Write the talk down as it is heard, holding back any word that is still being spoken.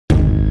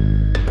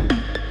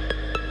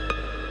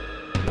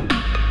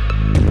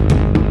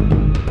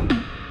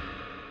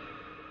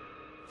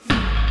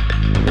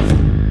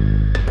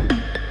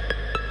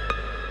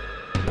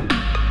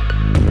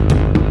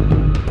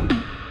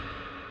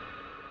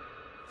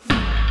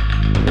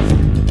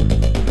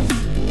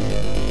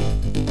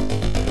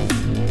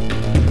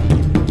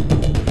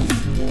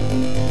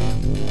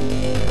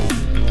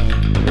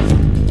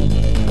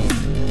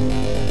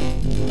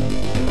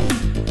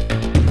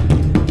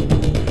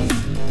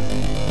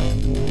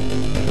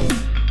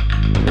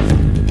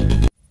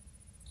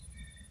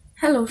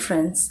Hello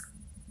friends,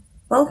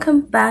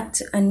 welcome back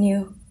to a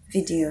new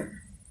video.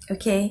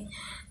 Okay,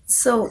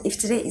 so if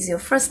today is your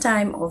first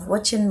time of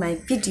watching my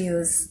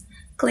videos,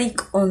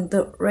 click on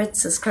the red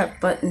subscribe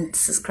button to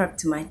subscribe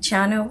to my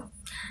channel,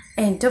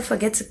 and don't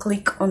forget to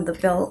click on the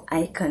bell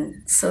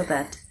icon so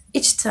that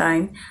each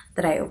time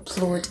that I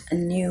upload a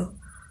new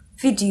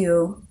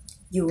video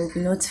you will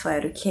be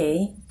notified.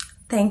 Okay,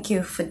 thank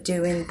you for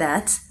doing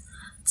that.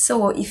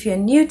 So if you're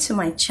new to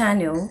my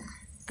channel,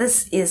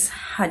 this is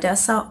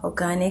Hadassah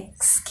Organic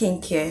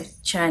Skincare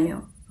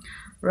channel,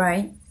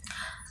 right?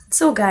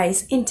 So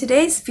guys, in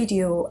today's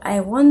video I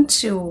want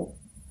to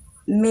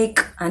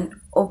make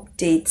an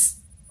update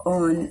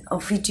on a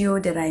video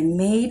that I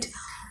made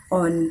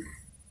on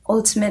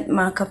Ultimate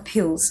Maca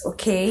pills.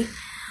 Okay,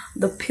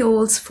 the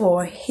pills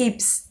for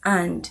hips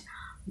and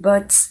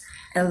butt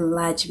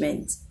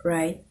enlargement,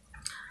 right?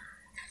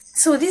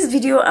 So this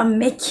video I'm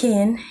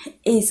making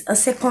is a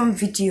second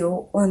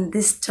video on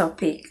this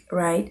topic,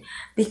 right?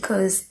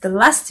 Because the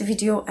last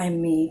video I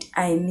made,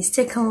 I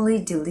mistakenly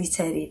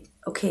deleted it.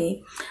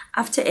 Okay,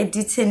 after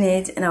editing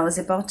it and I was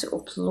about to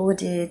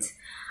upload it,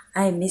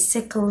 I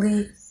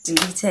mistakenly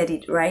deleted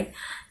it, right?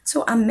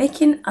 So I'm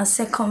making a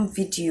second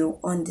video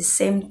on the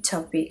same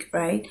topic,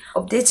 right?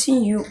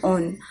 Updating you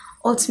on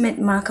Ultimate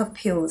Maca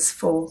pills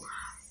for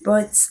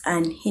butts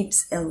and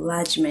hips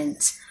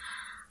enlargement.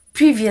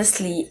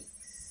 Previously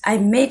I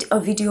made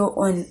a video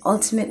on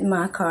Ultimate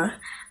Maca.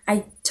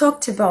 I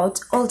talked about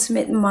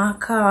Ultimate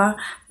Maca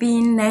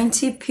being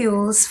 90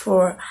 pills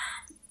for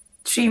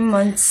 3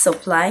 months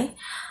supply.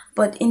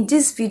 But in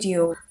this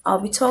video, I'll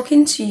be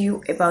talking to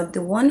you about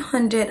the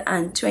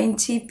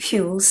 120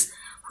 pills,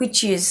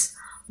 which is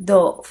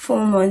the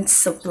 4 months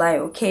supply.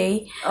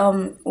 Okay,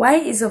 why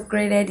it's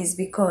upgraded is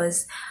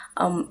because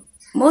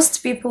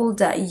most people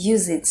that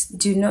use it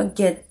do not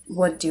get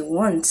what they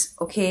want.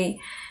 Okay,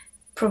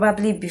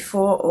 probably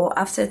before or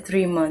after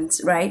 3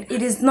 months, right?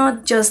 It is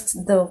not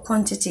just the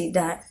quantity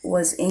that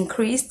was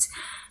increased,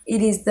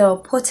 it is the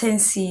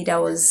potency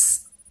that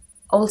was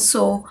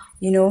also,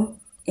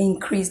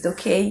 increased.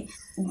 Okay,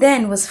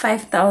 then was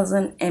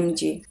 5,000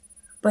 mg,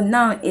 but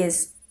now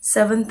is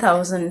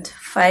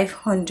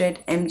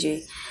 7,500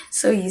 mg.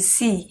 So you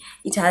see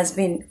it has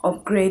been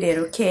upgraded.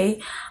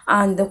 Okay,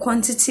 and the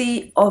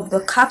quantity of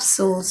the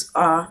capsules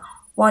are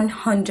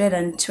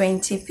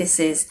 120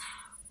 pieces,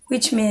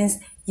 which means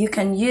you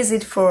can use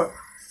it for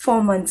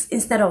 4 months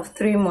instead of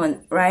 3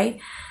 months, right?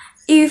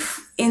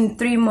 If in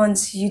 3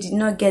 months you did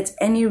not get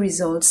any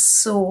results,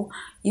 so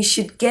you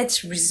should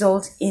get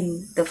results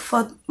in the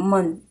 4th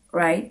month,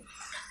 right?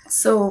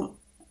 So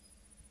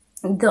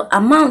the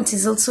amount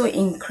is also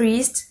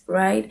increased,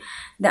 right?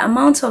 The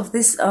amount of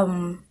this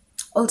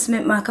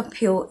Ultimate Maca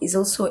pill is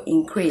also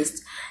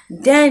increased.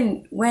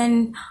 Then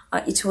when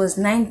it was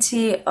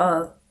 90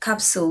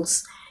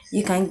 capsules,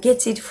 you can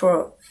get it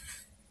for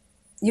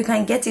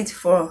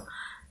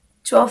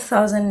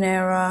 12,000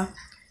 naira,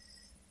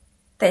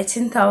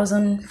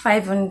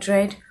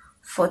 13,500,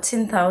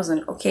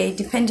 14,000. Okay,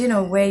 depending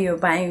on where you're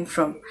buying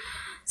from.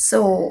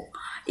 So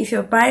if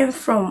you're buying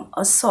from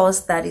a source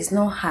that is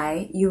not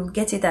high, you'll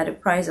get it at a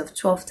price of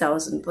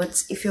 12,000.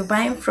 But if you're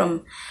buying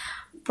from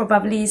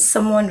probably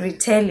someone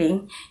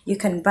retailing, you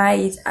can buy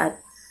it at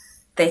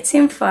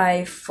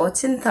 13,500,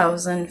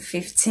 14,000,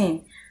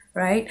 15,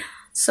 right?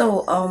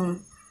 So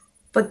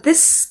but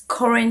this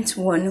current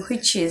one,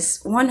 which is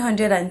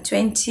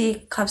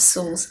 120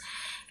 capsules,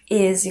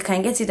 is you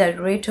can get it at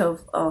a rate of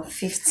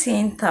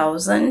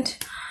 15,000,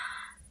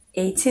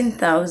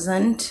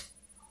 18,000.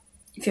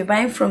 If you're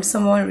buying from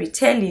someone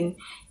retailing,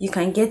 you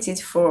can get it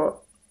for,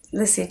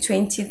 let's say,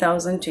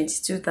 20,000,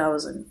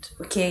 22,000.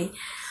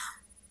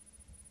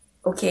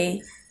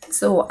 Okay,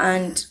 so,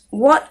 and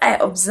what I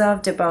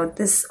observed about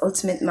this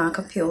Ultimate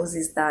Maca pills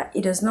is that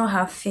it does not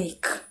have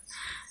fake.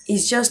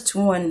 It's just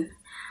one.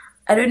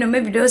 I don't know,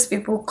 maybe those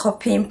people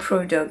copying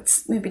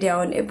products, maybe they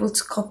are unable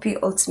to copy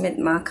Ultimate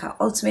Maca.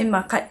 Ultimate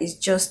Maca is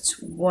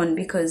just one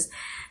because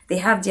they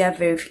have their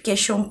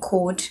verification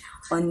code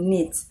on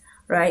it,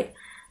 right?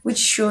 Which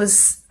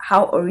shows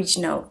how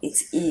original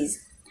it is.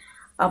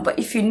 But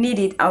if you need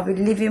it, I'll be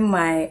leaving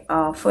my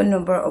phone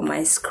number on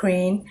my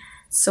screen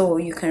so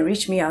you can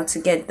reach me out to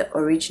get the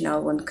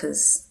original one,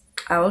 because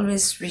I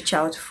always reach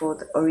out for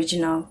the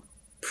original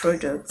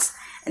products.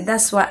 And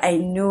that's why I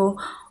know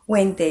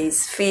when there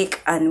is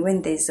fake and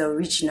when there is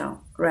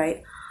original,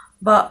 right?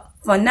 But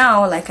for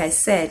now, like I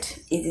said,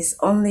 it is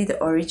only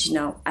the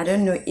original. I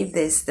don't know if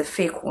there's the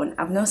fake one.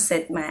 I've not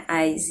set my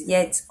eyes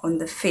yet on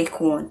the fake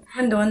one.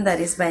 And the one that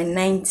is by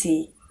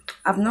 90,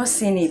 I've not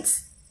seen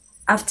it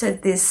after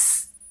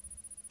this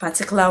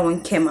particular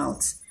one came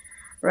out,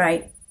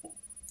 right?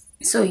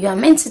 So you are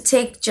meant to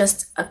take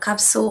just a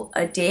capsule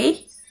a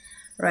day,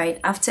 right,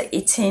 after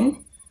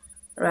eating,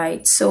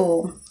 right?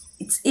 So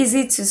it's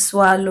easy to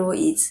swallow,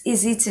 it's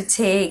easy to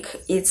take,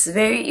 it's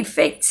very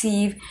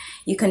effective.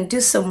 You can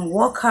do some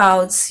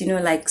workouts,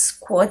 like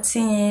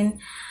squatting,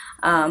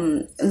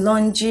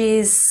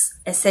 lunges,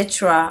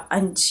 etc.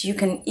 And you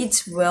can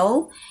eat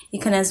well. You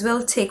can as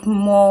well take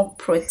more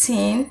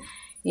protein,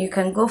 You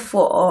can go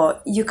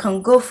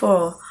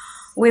for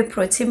whey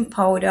protein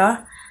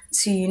powder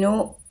to, you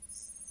know,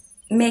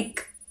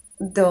 make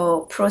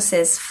the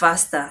process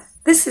faster.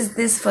 This is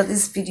this for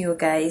this video,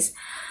 guys.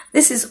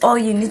 This is all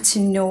you need to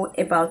know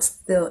about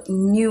the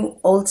new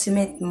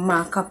ultimate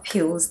Maca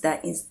pills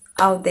that is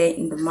out there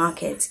in the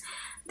market.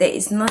 There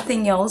is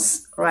nothing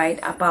else right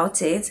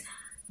about it.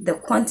 The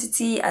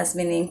quantity has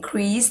been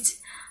increased,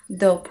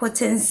 the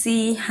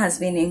potency has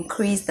been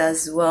increased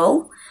as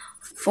well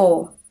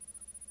for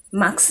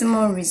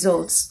maximum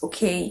results.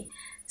 Okay,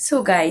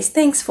 so guys,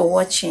 thanks for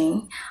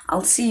watching.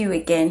 I'll see you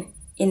again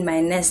in my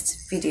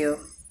next video.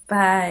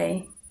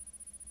 Bye.